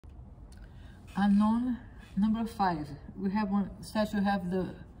Unknown number 5. We have one set. You have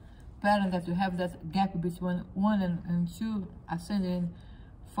the pattern that you have that gap between 1 and 2 ascending,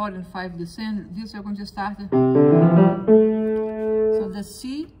 4 and 5 descend. This we're going to start. So the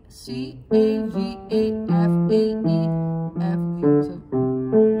C, C, A, G, A, F, A, E, F, G. So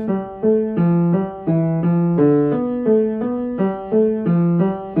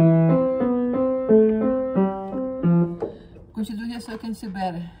going to do here so I can see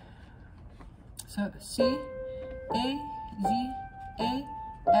better. So C, A, G, A,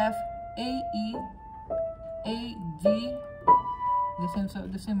 F, A, E, A, D,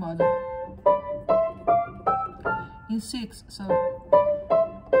 the same model. In 6, so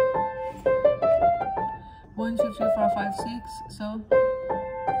 1, 2, 3, 4, 5, 6, so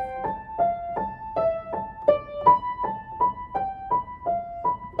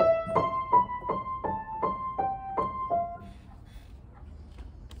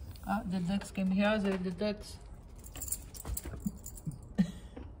the ducks came here, the ducks.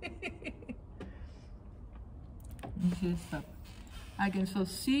 Stop. Again, so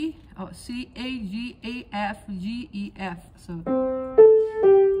C, C, A, G, A, F, G, E, F. So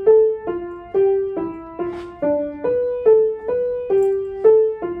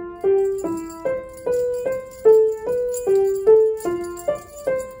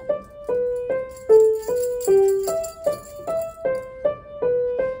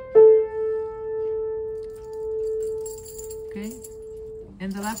okay,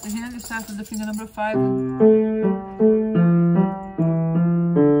 and the last hand, you start with the finger number 5.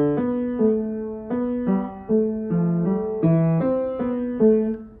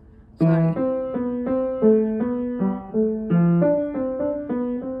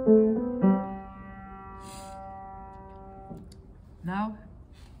 Now,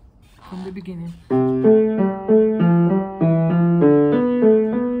 from the beginning.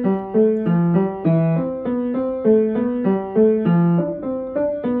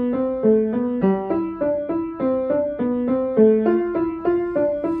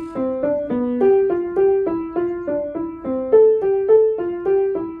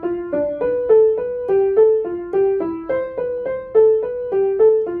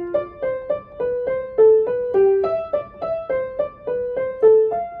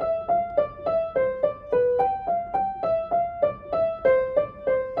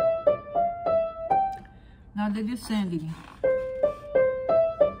 Now the descending.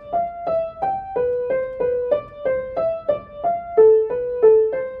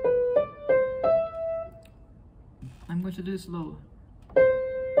 I'm going to do it slow.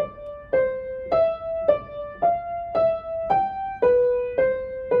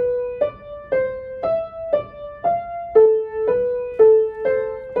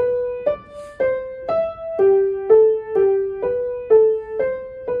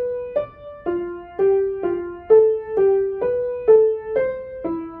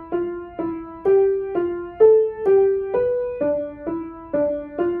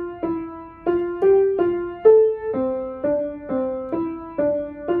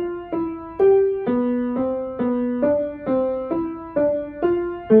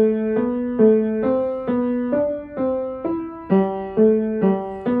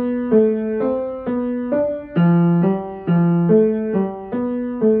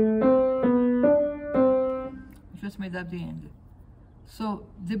 Just made up the end. So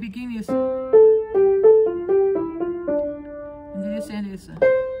the beginning is, and the end is.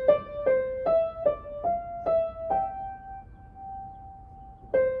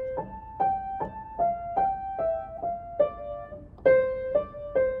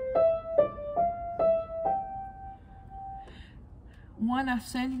 One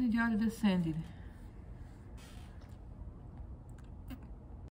ascending, the other descending.